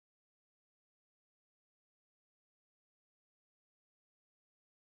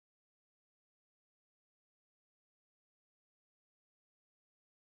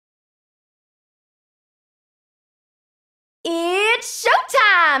It's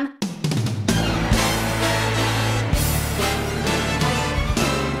showtime!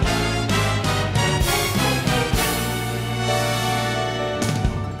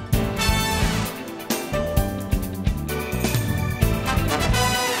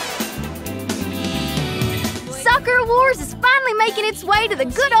 Sakura Wars is finally making its way to the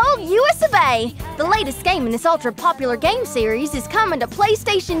good old US of A. The latest game in this ultra-popular game series is coming to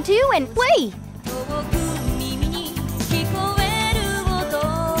PlayStation 2 and Wii.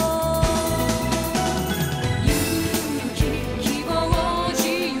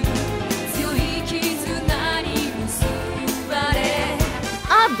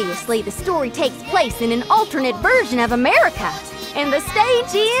 Obviously, the story takes place in an alternate version of America. And the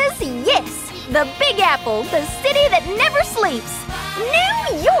stage is, yes, the Big Apple, the city that never sleeps,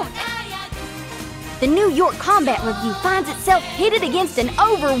 New York. The New York Combat Review finds itself pitted against an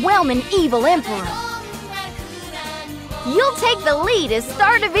overwhelming evil emperor. You'll take the lead as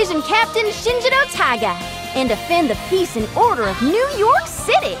Star Division Captain Shinjiro Taiga and defend the peace and order of New York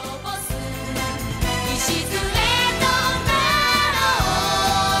City.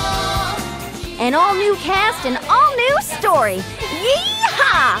 An all-new cast and all-new story.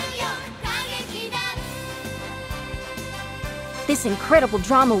 Yeehaw! This incredible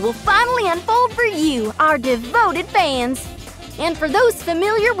drama will finally unfold for you, our devoted fans. And for those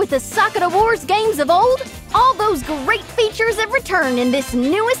familiar with the Sakura Wars games of old, all those great features have returned in this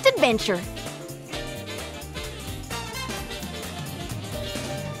newest adventure.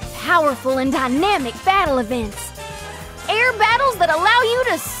 Powerful and dynamic battle events. Air battles that allow you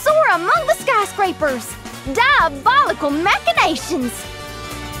to soar among the skyscrapers. Diabolical machinations.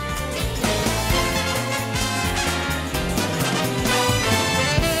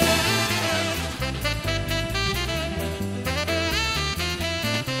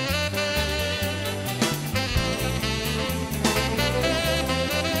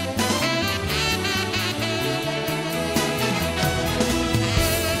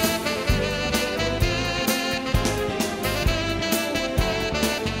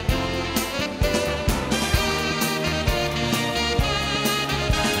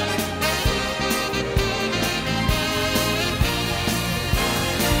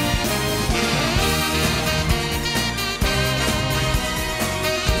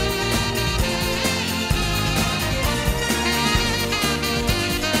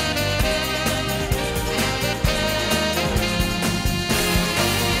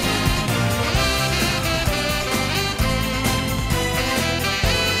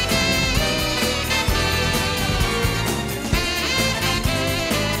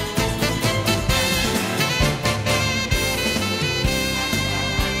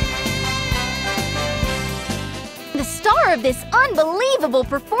 The star of this unbelievable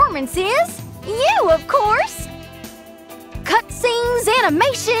performance is you, of course! Cutscenes,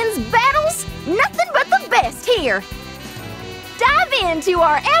 animations, battles, nothing but the best here! Dive into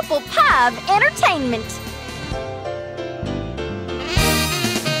our apple pie of entertainment!